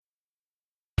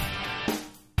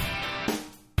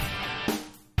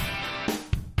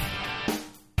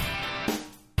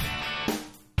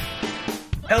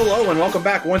Hello and welcome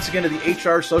back once again to the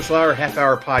HR Social Hour Half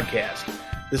Hour Podcast.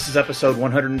 This is episode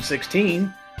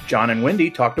 116. John and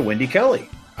Wendy talk to Wendy Kelly.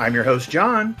 I'm your host,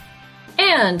 John.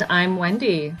 And I'm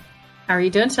Wendy. How are you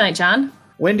doing tonight, John?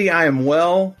 Wendy, I am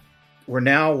well. We're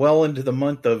now well into the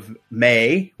month of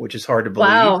May, which is hard to believe.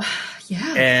 Wow.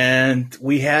 Yeah. And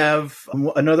we have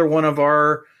another one of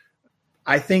our,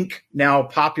 I think now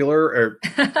popular, or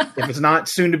if it's not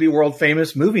soon to be world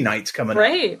famous, movie nights coming up.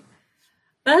 Right.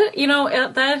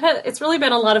 It's really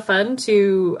been a lot of fun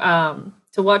to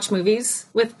watch movies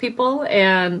with people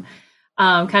and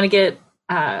kind of get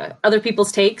other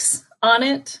people's takes on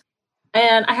it.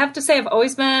 And I have to say,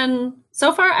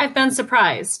 I've been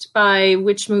surprised by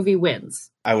which movie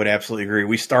wins. I would absolutely agree.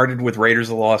 We started with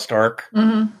Raiders of the Lost Ark.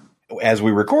 Mm-hmm. As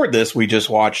we record this, we just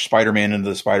watched Spider-Man Into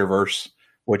the Spider-Verse,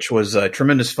 which was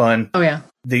tremendous fun. Oh, yeah.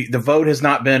 The vote has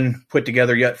not been put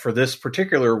together yet for this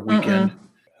particular weekend.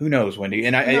 Who knows, Wendy?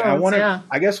 And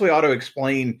I guess we ought to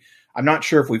explain. I'm not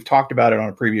sure if we've talked about it on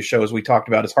a previous show. As we talked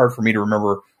about, it's hard for me to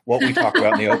remember what we talk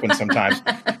about in the open sometimes.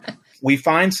 We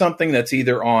find something that's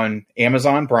either on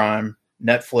Amazon Prime,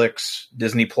 Netflix,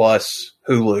 Disney Plus,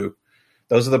 Hulu.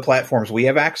 Those are the platforms we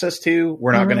have access to.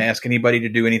 We're not going to ask anybody to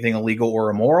do anything illegal or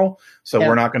immoral. So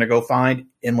we're not going to go find,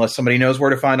 unless somebody knows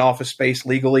where to find Office Space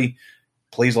legally.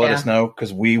 Please let us know,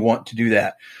 because we want to do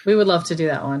that. We would love to do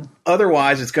that one.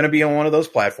 Otherwise, it's going to be on one of those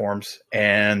platforms,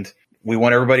 and we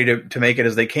want everybody to make it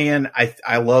as they can.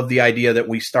 I love the idea that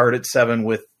we start at 7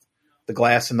 with the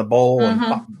glass in the bowl and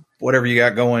pop, whatever you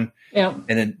got going. Yeah.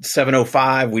 And then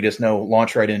 7:05, we just know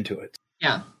launch right into it.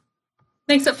 Yeah.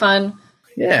 Makes it fun.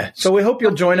 Yeah. So we hope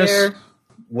you'll join us.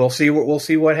 We'll see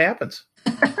what happens.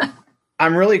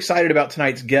 I'm really excited about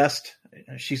tonight's guest.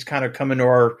 She's kind of come into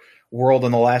our world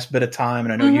in the last bit of time,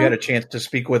 and I know you had a chance to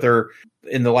speak with her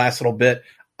in the last little bit.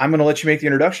 I'm going to let you make the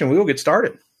introduction. We will get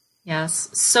started. Yes.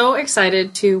 So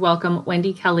excited to welcome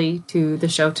Wendy Kelly to the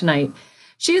show tonight.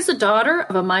 She is the daughter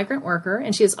of a migrant worker,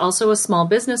 and she is also a small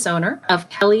business owner of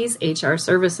Kelly's HR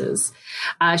Services.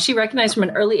 She recognized from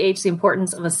an early age the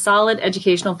importance of a solid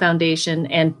educational foundation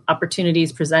and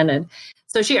opportunities presented.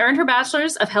 So she earned her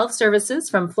Bachelor's of Health Services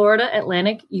from Florida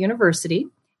Atlantic University.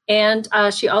 And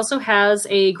she also has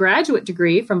a graduate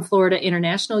degree from Florida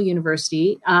International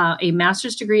University, a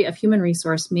master's degree of human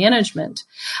resource management.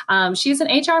 She is an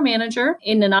HR manager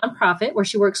in a nonprofit where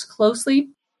she works closely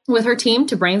with her team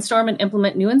to brainstorm and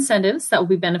implement new incentives that will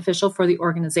be beneficial for the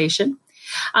organization.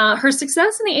 Her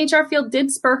success in the HR field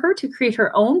did spur her to create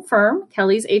her own firm,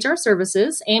 Kelly's HR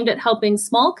Services, aimed at helping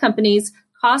small companies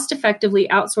cost-effectively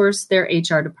outsource their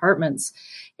HR departments.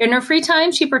 In her free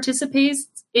time, she participates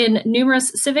in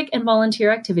numerous civic and volunteer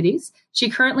activities. She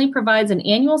currently provides an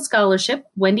annual scholarship,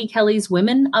 Wendy Kelly's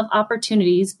Women of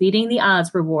Opportunities Beating the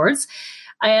Odds Rewards,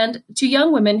 and to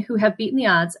young women who have beaten the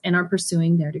odds and are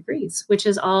pursuing their degrees, which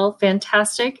is all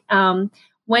fantastic.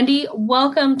 Wendy,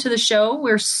 welcome to the show.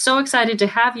 We're so excited to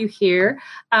have you here.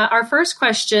 Our first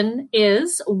question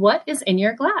is, what is in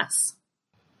your glass?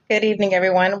 Good evening,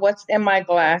 everyone. What's in my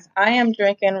glass? I am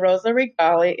drinking Rosa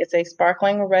Regali. It's a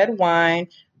sparkling red wine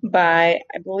by,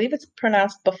 I believe it's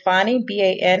pronounced Bafani,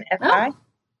 B-A-N-F-I. Oh,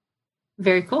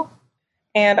 very cool.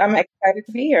 And I'm excited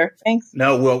to be here. Thanks.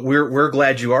 No, well, we're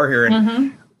glad you are here.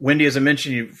 And Wendy, as I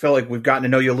mentioned, you feel like we've gotten to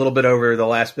know you a little bit over the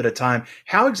last bit of time.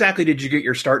 How exactly did you get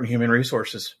your start in human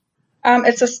resources?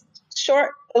 It's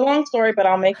a long story, but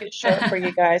I'll make it short for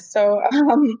you guys. So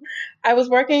I was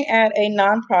working at a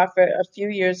nonprofit a few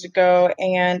years ago,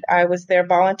 and I was their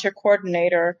volunteer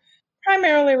coordinator,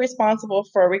 primarily responsible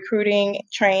for recruiting,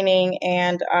 training,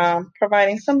 and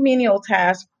providing some menial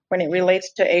tasks when it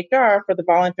relates to HR for the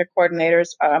volunteer coordinators,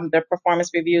 their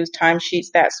performance reviews, timesheets,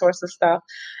 that sorts of stuff.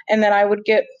 And then I would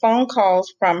get phone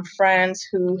calls from friends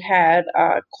who had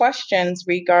questions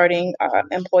regarding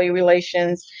employee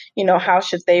relations, how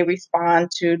should they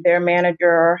respond to their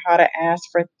manager or how to ask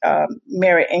for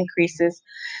merit increases.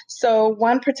 So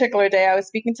one particular day I was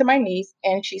speaking to my niece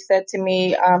and she said to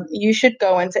me, you should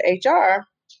go into HR.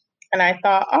 And I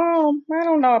thought, I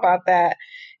don't know about that.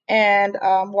 And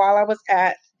while I was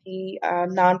at the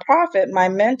nonprofit, my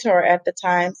mentor at the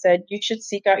time said, you should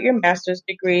seek out your master's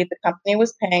degree. The company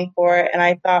was paying for it. And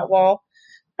I thought, well,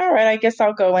 all right, I guess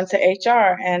I'll go into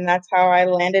HR. And that's how I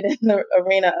landed in the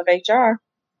arena of HR.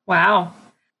 Wow.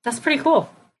 That's pretty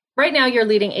cool. Right now, you're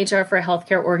leading HR for a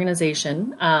healthcare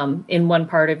organization in one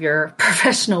part of your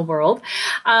professional world.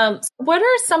 What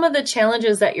are some of the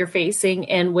challenges that you're facing,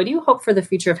 and what do you hope for the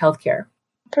future of healthcare?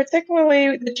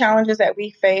 Particularly the challenges that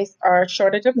we face are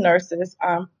shortage of nurses.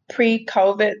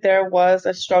 Pre-COVID, there was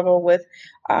a struggle with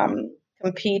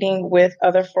competing with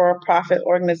other for-profit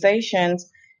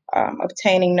organizations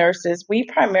obtaining nurses. We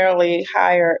primarily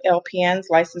hire LPNs,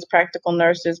 licensed practical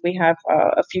nurses. We have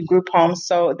a few group homes.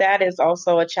 So that is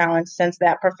also a challenge since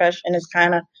that profession is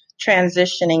kind of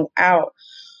transitioning out.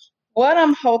 What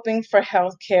I'm hoping for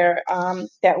healthcare,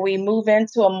 that we move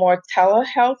into a more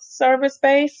telehealth service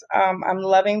base. I'm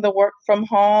loving the work from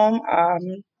home.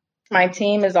 My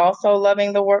team is also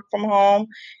loving the work from home.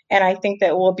 And I think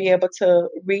that we'll be able to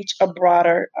reach a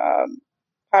broader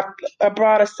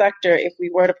sector if we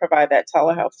were to provide that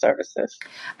telehealth services.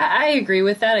 I agree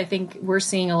with that. I think we're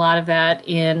seeing a lot of that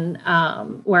in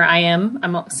where I am,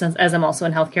 as I'm also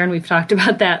in healthcare, and we've talked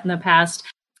about that in the past.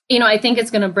 I think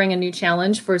it's going to bring a new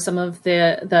challenge for some of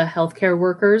the healthcare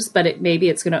workers, but maybe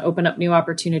it's going to open up new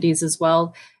opportunities as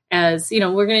well. As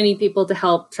we're going to need people to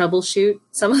help troubleshoot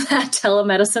some of that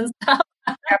telemedicine stuff.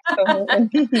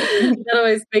 Absolutely. That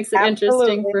always makes it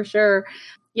interesting for sure.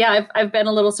 Yeah, I've been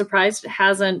a little surprised it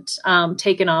hasn't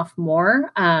taken off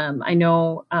more. I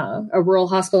know a rural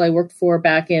hospital I worked for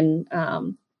back in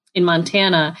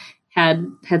Montana had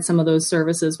some of those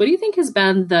services. What do you think has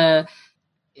been the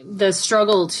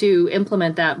struggle to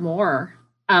implement that more?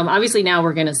 Obviously now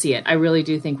we're going to see it. I really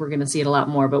do think we're going to see it a lot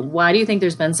more. But why do you think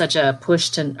there's been such a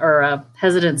push or a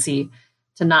hesitancy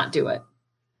to not do it?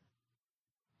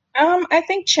 I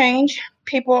think change.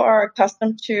 People are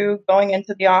accustomed to going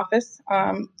into the office,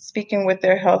 speaking with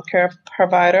their healthcare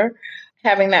provider,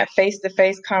 having that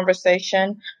face-to-face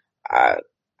conversation.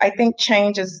 I think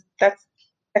change I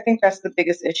think that's the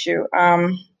biggest issue.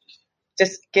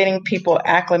 Just getting people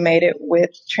acclimated with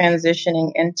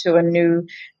transitioning into a new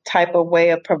type of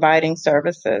way of providing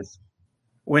services.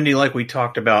 Wendy, like we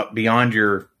talked about, beyond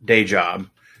your day job,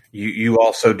 you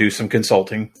also do some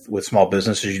consulting with small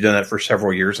businesses. You've done that for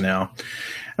several years now.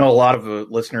 I know a lot of the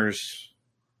listeners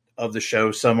of the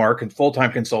show, some are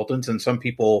full-time consultants, and some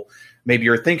people maybe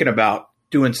are thinking about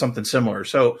doing something similar.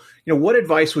 So, what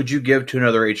advice would you give to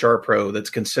another HR pro that's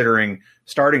considering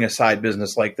starting a side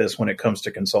business like this when it comes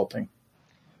to consulting?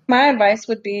 My advice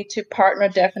would be to partner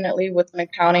definitely with an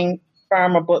accounting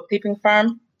firm or bookkeeping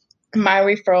firm. My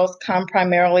referrals come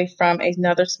primarily from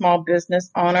another small business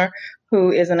owner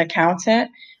who is an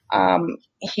accountant.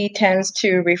 He tends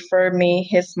to refer me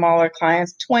his smaller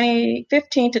clients,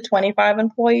 15 to 25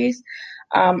 employees.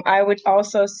 I would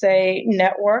also say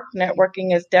network.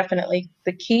 Networking is definitely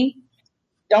the key.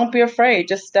 Don't be afraid.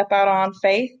 Just step out on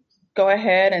faith. Go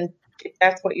ahead, and if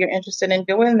that's what you're interested in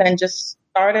doing, then just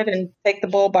start it and take the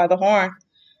bull by the horn.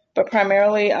 But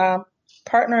primarily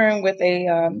partnering with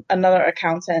another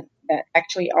accountant that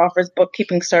actually offers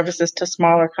bookkeeping services to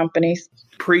smaller companies.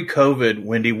 Pre-COVID,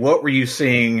 Wendy, what were you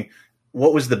seeing?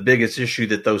 What was the biggest issue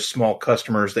that those small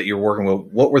customers that you're working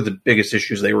with, what were the biggest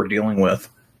issues they were dealing with?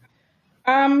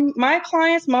 My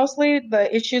clients, mostly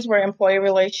the issues were employee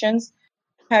relations,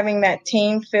 having that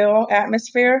team feel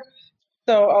atmosphere.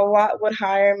 So a lot would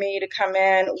hire me to come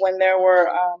in when there were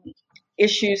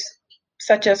issues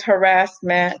such as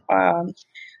harassment.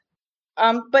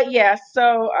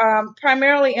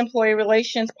 Primarily employee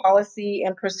relations, policy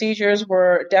and procedures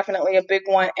were definitely a big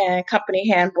one, and company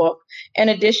handbook, in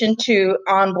addition to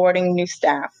onboarding new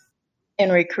staff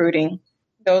and recruiting.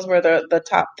 Those were the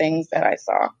top things that I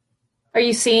saw. Are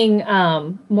you seeing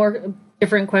more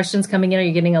different questions coming in? Are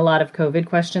you getting a lot of COVID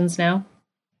questions now?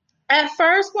 At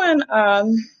first, when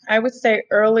I would say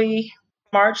early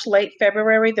March, late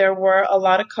February, there were a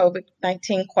lot of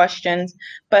COVID-19 questions.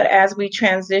 But as we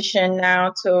transition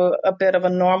now to a bit of a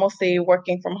normalcy,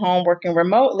 working from home, working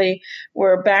remotely,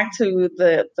 we're back to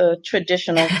the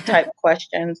traditional type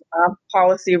questions,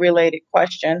 policy-related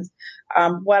questions.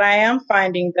 What I am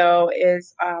finding, though,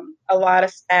 is a lot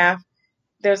of staff,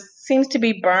 there seems to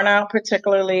be burnout,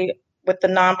 particularly with the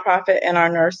nonprofit and our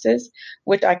nurses,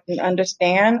 which I can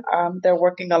understand. They're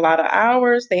working a lot of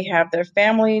hours. They have their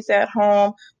families at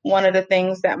home. One of the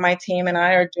things that my team and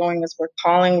I are doing is we're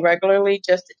calling regularly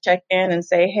just to check in and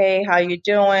say, hey, how you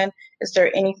doing? Is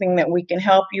there anything that we can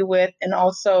help you with? And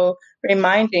also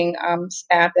reminding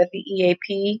staff that the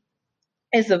EAP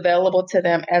is available to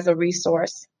them as a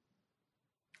resource.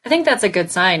 I think that's a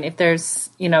good sign. If there's,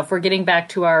 if we're getting back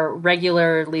to our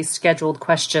regularly scheduled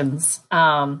questions,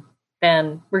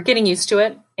 then we're getting used to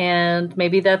it, and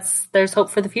maybe there's hope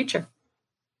for the future.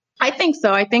 I think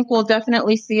so. I think we'll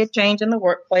definitely see a change in the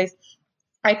workplace.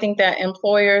 I think that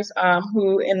employers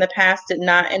who in the past did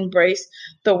not embrace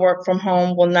the work from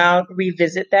home will now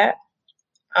revisit that.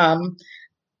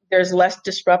 There's less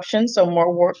disruption, so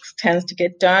more work tends to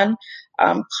get done,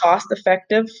 cost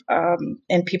effective,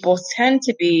 and people tend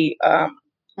to be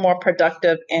more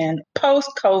productive. And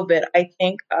post-COVID, I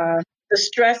think the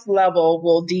stress level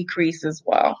will decrease as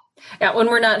well. Yeah, when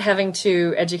we're not having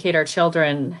to educate our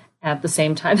children at the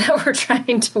same time that we're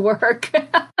trying to work.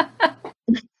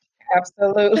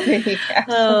 Absolutely.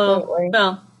 Absolutely.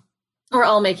 Well, we're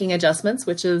all making adjustments,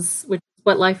 which is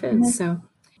what life is. Mm-hmm.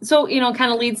 So,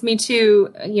 kind of leads me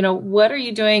to, what are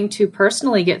you doing to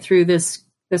personally get through this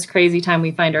crazy time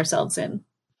we find ourselves in?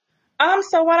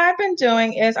 So what I've been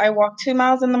doing is I walk 2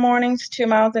 miles in the mornings, 2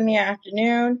 miles in the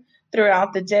afternoon.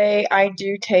 Throughout the day, I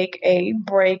do take a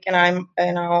break and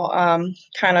I'll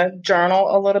kind of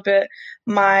journal a little bit.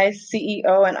 My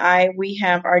CEO and I, we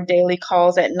have our daily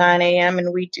calls at 9 a.m.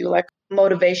 and we do like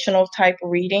motivational type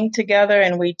reading together,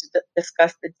 and we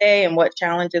discuss the day and what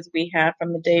challenges we have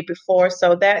from the day before.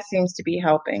 So that seems to be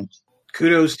helping.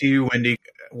 Kudos to you, Wendy,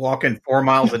 walking 4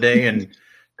 miles a day and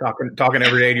talking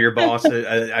every day to your boss.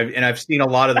 I've seen a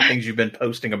lot of the things you've been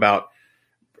posting about,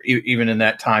 even in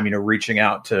that time, reaching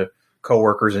out to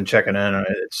coworkers and checking in.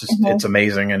 It's just, it's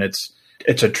amazing. And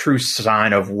it's a true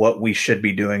sign of what we should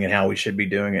be doing and how we should be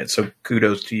doing it. So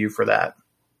kudos to you for that.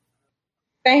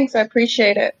 Thanks. I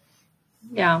appreciate it.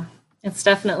 Yeah, it's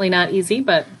definitely not easy,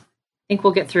 but I think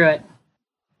we'll get through it.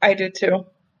 I do too.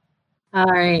 All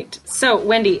right. So,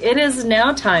 Wendy, it is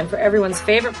now time for everyone's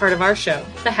favorite part of our show,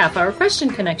 the half-hour question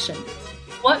connection.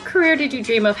 What career did you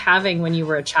dream of having when you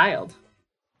were a child?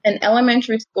 An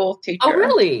elementary school teacher. Oh,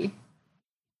 really?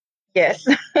 Yes.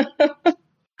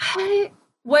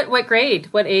 What grade?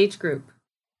 What age group?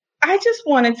 I just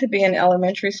wanted to be in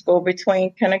elementary school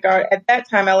between kindergarten. At that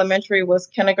time, elementary was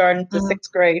kindergarten to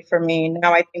sixth grade for me.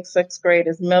 Now I think sixth grade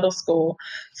is middle school.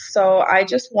 So I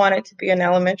just wanted to be an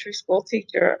elementary school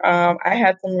teacher. I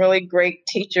had some really great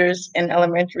teachers in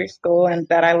elementary school and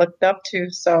that I looked up to.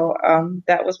 So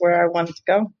that was where I wanted to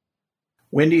go.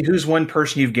 Wendy, who's one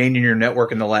person you've gained in your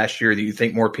network in the last year that you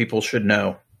think more people should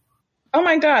know? Oh,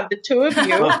 my God, the two of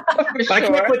you. I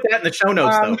can't put that in the show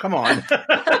notes, though. Come on.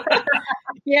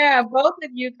 Yeah, both of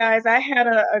you guys. I had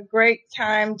a great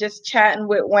time just chatting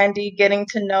with Wendy, getting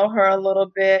to know her a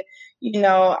little bit.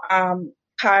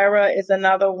 Kyra is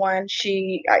another one.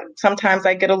 Sometimes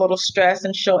I get a little stressed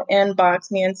and she'll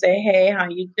inbox me and say, hey, how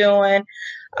you doing?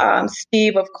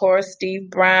 Steve, of course, Steve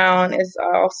Brown is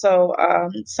also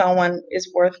someone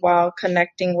is worthwhile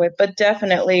connecting with, but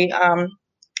definitely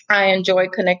I enjoy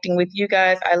connecting with you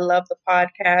guys. I love the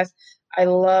podcast. I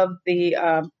love the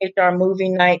HR movie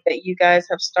night that you guys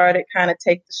have started, kind of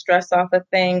take the stress off of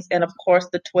things. And of course,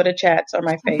 the Twitter chats are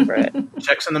my favorite.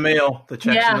 Checks in the mail. The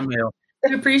checks in the mail.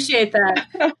 I appreciate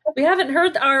that. We haven't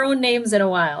heard our own names in a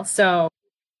while, so.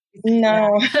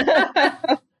 No.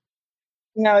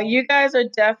 No, you guys are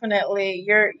definitely,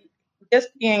 you're just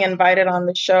being invited on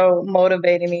the show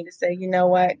motivated me to say, you know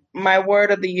what, my word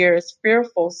of the year is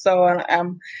fearful. So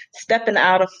I'm stepping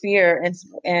out of fear,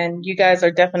 and you guys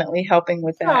are definitely helping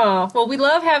with that. Oh, well, we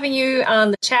love having you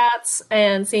on the chats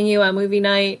and seeing you on movie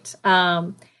night.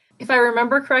 If I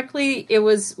remember correctly,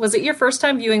 was it your first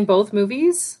time viewing both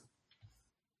movies?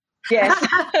 Yes.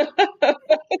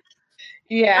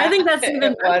 Yeah. I think that's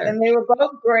even better. And they were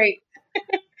both great.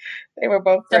 They were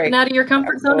both great. Stepping out of your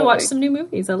comfort zone to watch some new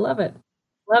movies. I love it.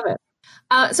 Love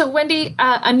it. So, Wendy,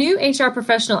 a new HR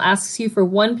professional asks you for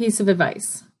one piece of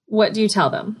advice. What do you tell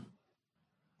them?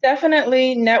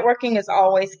 Definitely, networking is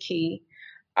always key.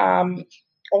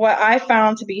 What I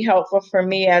found to be helpful for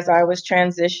me as I was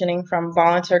transitioning from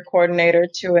volunteer coordinator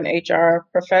to an HR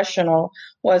professional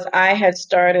was I had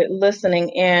started listening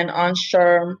in on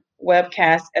SHRM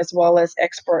webcasts as well as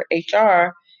Expert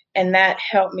HR. And that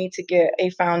helped me to get a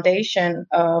foundation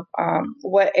of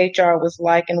what HR was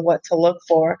like and what to look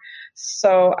for.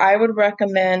 So I would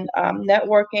recommend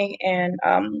networking and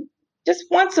just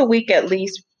once a week at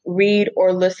least read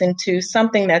or listen to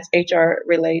something that's HR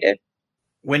related.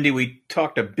 Wendy, we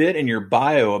talked a bit in your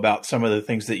bio about some of the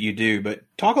things that you do, but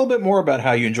talk a little bit more about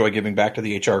how you enjoy giving back to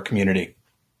the HR community.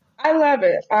 I love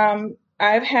it.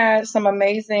 I've had some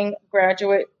amazing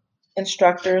graduate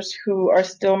instructors who are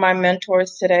still my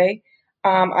mentors today.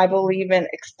 I believe in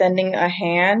extending a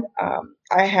hand.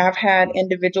 I have had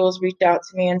individuals reach out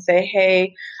to me and say,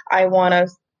 hey, I want to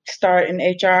start in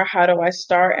HR. How do I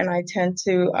start? And I tend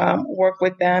to work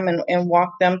with them and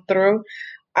walk them through.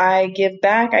 I give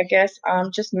back, I guess,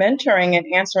 just mentoring and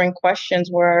answering questions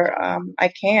where I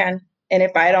can. And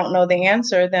if I don't know the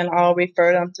answer, then I'll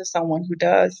refer them to someone who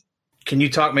does. Can you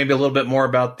talk maybe a little bit more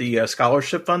about the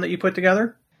scholarship fund that you put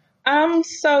together?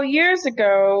 So years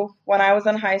ago, when I was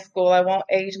in high school, I won't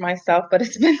age myself, but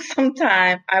it's been some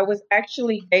time, I was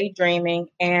actually daydreaming,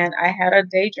 and I had a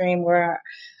daydream where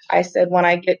I said, when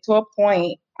I get to a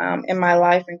point, in my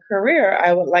life and career,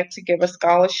 I would like to give a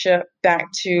scholarship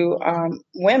back to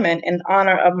women in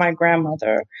honor of my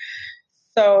grandmother.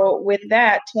 So with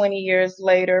that, 20 years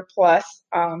later plus,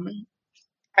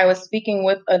 I was speaking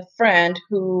with a friend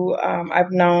who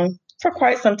I've known for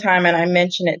quite some time, and I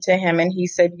mentioned it to him, and he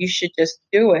said, you should just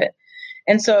do it.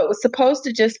 And so it was supposed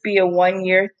to just be a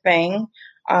 1-year thing.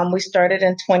 We started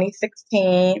in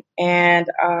 2016, and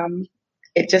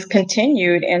it just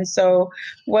continued. And so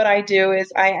what I do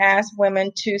is I ask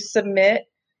women to submit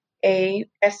a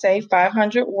essay,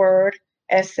 500-word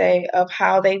essay of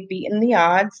how they've beaten the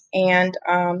odds. And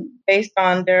based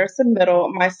on their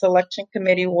submittal, my selection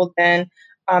committee will then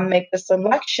make the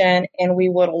selection, and we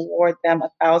would award them a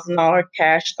 $1,000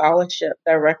 cash scholarship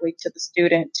directly to the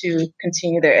student to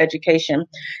continue their education.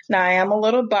 Now, I am a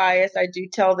little biased. I do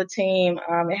tell the team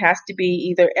it has to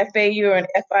be either FAU or an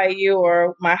FIU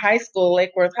or my high school,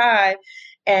 Lake Worth High,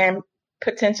 and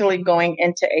potentially going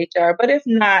into HR. But if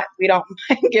not, we don't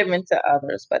mind giving to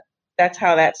others. But that's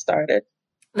how that started.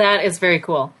 That is very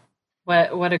cool.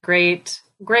 What a great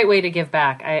way to give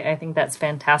back. I think that's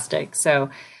fantastic. So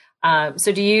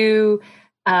do you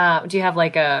have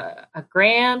like a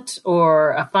grant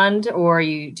or a fund, or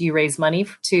do you raise money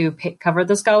to cover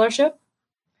the scholarship?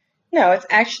 No, it's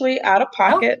actually out of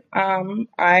pocket.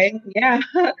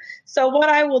 So what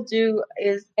I will do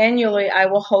is annually I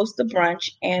will host a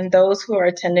brunch, and those who are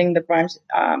attending the brunch,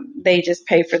 they just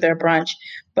pay for their brunch.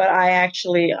 But I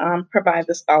actually provide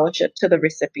the scholarship to the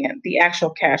recipient, the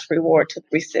actual cash reward to the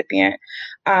recipient.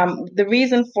 The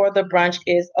reason for the brunch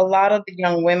is a lot of the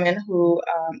young women who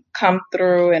come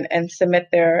through and submit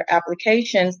their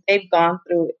applications, they've gone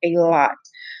through a lot.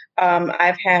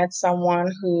 I've had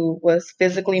someone who was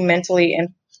physically, mentally, and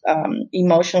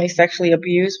emotionally, sexually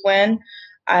abused when.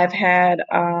 I've had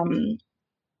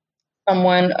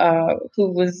someone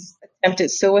who was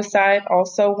attempted suicide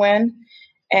also when,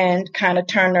 and kind of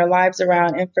turn their lives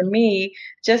around. And for me,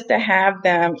 just to have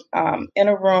them in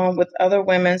a room with other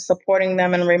women, supporting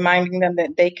them and reminding them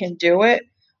that they can do it,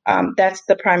 that's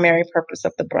the primary purpose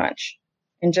of the brunch.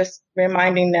 And just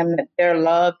reminding them that they're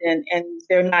loved and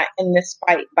they're not in this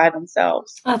fight by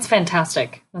themselves. That's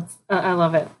fantastic. I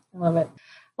love it. I love it.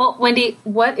 Well, Wendy,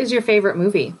 what is your favorite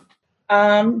movie?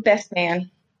 Best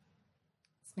Man.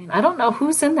 I don't know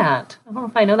who's in that. I don't know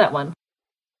if I know that one.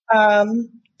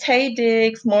 Taye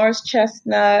Diggs, Morris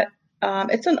Chestnut.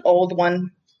 It's an old one.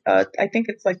 I think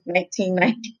it's like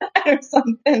 1999 or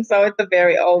something. So it's a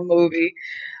very old movie.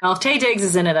 Well, if Taye Diggs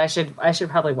is in it, I should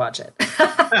probably watch it.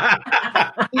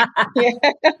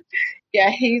 Yeah,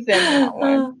 he's in that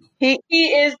one. He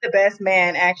is the best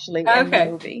man actually in the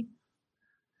movie.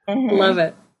 Mm-hmm. Love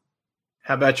it.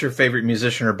 How about your favorite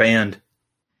musician or band?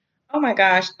 Oh my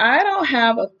gosh, I don't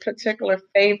have a particular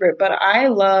favorite, but I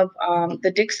love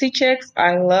the Dixie Chicks.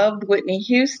 I loved Whitney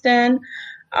Houston.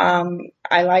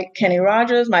 I like Kenny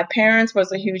Rogers. My parents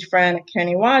was a huge fan of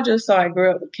Kenny Rogers, so I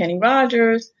grew up with Kenny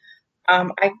Rogers.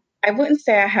 I wouldn't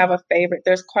say I have a favorite.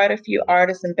 There's quite a few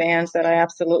artists and bands that I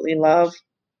absolutely love.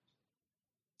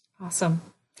 Awesome.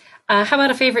 How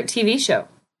about a favorite TV show?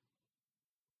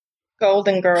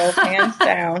 Golden Girls, hands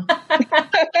down.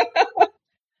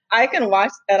 I can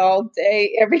watch that all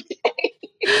day, every day.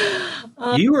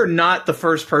 You are not the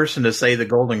first person to say the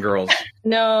Golden Girls.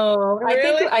 No,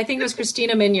 really? I think it was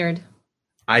Christina Minyard.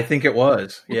 I think it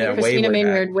was. Yeah, Christina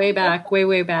Minyard, back.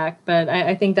 way back. But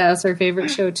I think that was her favorite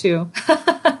show too.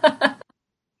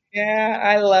 Yeah,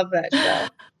 I love that show.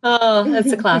 Oh,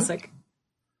 that's a classic.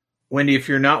 Wendy, if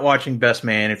you're not watching Best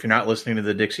Man, if you're not listening to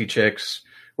the Dixie Chicks,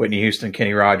 Whitney Houston,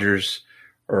 Kenny Rogers,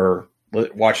 or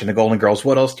watching the Golden Girls,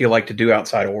 what else do you like to do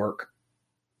outside of work?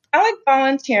 I like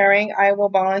volunteering. I will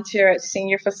volunteer at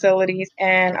senior facilities,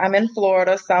 and I'm in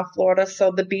Florida, South Florida,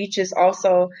 so the beach is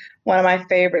also one of my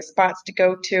favorite spots to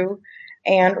go to.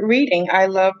 And reading, I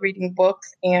love reading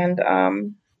books, and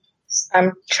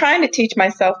I'm trying to teach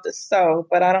myself to sew,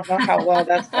 but I don't know how well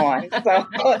that's going. So,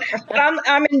 but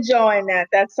I'm enjoying that.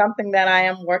 That's something that I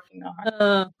am working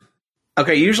on.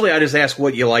 Okay, usually I just ask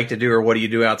what you like to do or what do you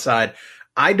do outside.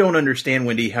 I don't understand,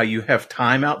 Wendy, how you have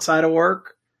time outside of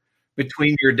work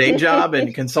between your day job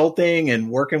and consulting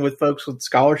and working with folks with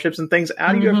scholarships and things.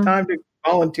 How do you have time to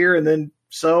volunteer and then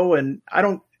sew? And I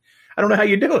don't know how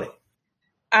you do it.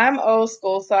 I'm old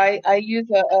school, so I use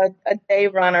a day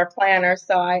runner planner,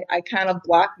 so I kind of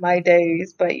block my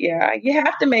days. But yeah, you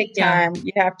have to make time. Yeah.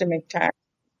 You have to make time.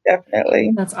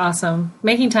 Definitely. That's awesome.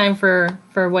 Making time for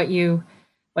what you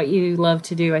love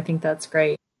to do. I think that's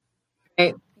great.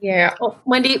 Right. Yeah. Well,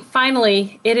 Wendy,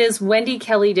 finally, it is Wendy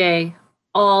Kelly Day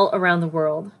all around the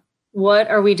world. What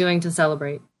are we doing to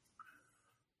celebrate?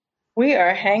 We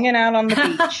are hanging out on the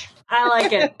beach. I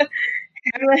like it.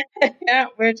 Yeah,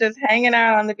 we're just hanging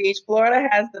out on the beach. Florida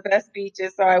has the best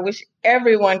beaches, so I wish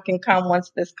everyone can come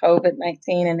once this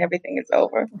COVID-19 and everything is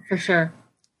over. For sure.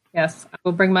 Yes, I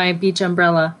will bring my beach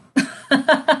umbrella.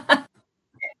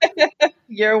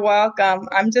 You're welcome.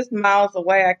 I'm just miles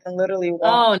away. I can literally walk.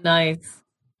 Oh, nice.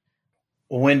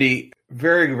 Well, Wendy,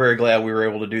 very, very glad we were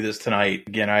able to do this tonight.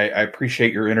 Again, I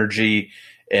appreciate your energy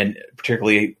and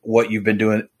particularly what you've been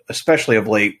doing, especially of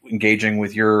late, engaging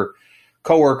with your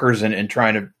coworkers and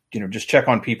trying to, just check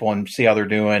on people and see how they're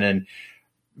doing. And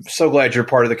so glad you're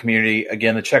part of the community.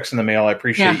 Again, the check's in the mail. I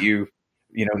appreciate you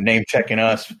name checking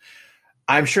us.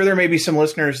 I'm sure there may be some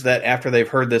listeners that after they've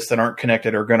heard this that aren't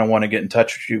connected are going to want to get in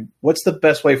touch with you. What's the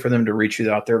best way for them to reach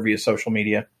you out there via social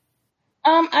media?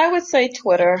 I would say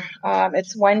Twitter.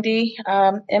 It's Wendy,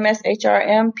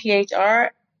 MSHRMPHR.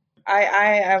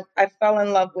 I fell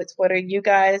in love with Twitter. You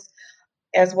guys,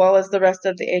 as well as the rest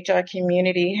of the HR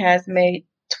community, has made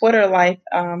Twitter life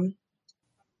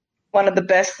one of the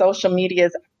best social media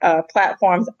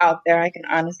platforms out there, I can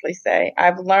honestly say.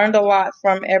 I've learned a lot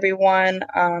from everyone,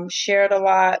 shared a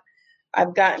lot. I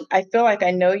feel like I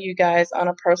know you guys on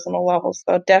a personal level,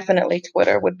 so definitely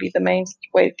Twitter would be the main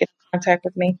way to get in contact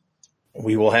with me.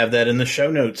 We will have that in the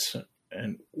show notes.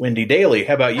 And Wendy Daly,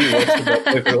 how about you? What's the best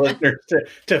way for listeners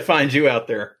to find you out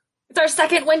there? It's our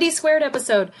second Wendy Squared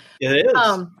episode. It is.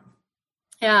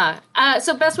 Yeah.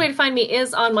 So best way to find me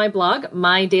is on my blog,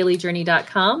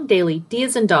 mydailyjourney.com. Daily, D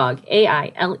as in dog,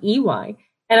 AILEY.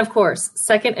 And of course,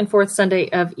 second and fourth Sunday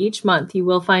of each month, you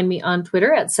will find me on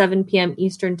Twitter at 7 p.m.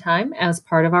 Eastern Time as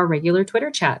part of our regular Twitter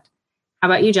chat. How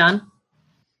about you, John?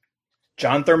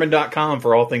 JohnThurmond.com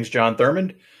for all things John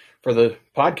Thurmond. For the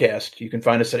podcast, you can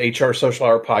find us at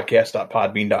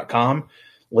hrsocialhourpodcast.podbean.com.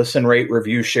 Listen, rate,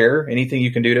 review, share. Anything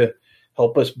you can do to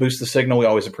help us boost the signal, we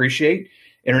always appreciate.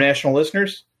 International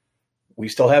listeners, we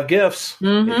still have gifts.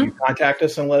 Mm-hmm. If you contact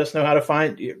us and let us know how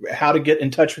to get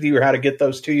in touch with you or how to get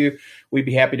those to you, we'd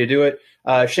be happy to do it.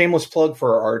 Shameless plug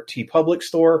for our TeePublic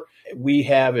store. We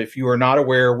have, if you are not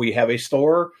aware, we have a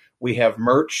store. We have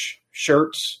merch,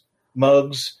 shirts,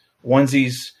 mugs,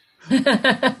 onesies.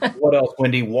 What else,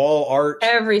 Wendy? Wall art,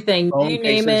 everything. You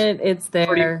name it, it's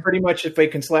there. Pretty much, if they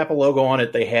can slap a logo on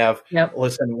it, they have. Yep.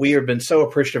 Listen, we have been so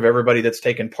appreciative of everybody that's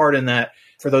taken part in that.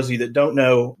 For those of you that don't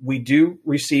know, we do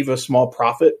receive a small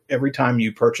profit every time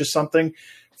you purchase something.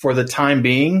 For the time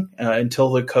being,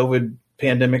 until the COVID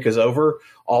pandemic is over,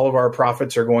 all of our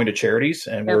profits are going to charities,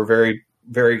 and we're very,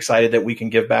 very excited that we can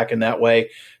give back in that way.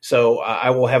 So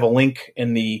I will have a link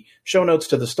in the show notes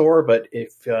to the store, but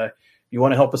if you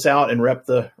want to help us out and rep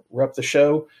the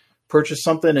show, purchase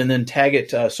something and then tag it.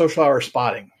 Social Hour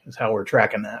Spotting is how we're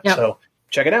tracking that. Yep. So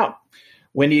check it out.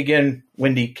 Wendy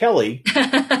Kelly,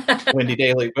 Wendy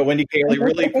Daly, but Wendy Kelly,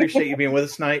 really appreciate you being with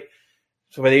us tonight.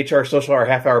 So with HR Social Hour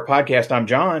Half Hour Podcast, I'm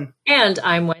John. And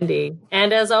I'm Wendy.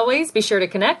 And as always, be sure to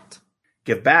connect,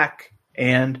 give back,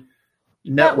 and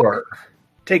network.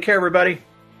 Take care, everybody.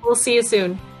 We'll see you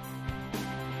soon.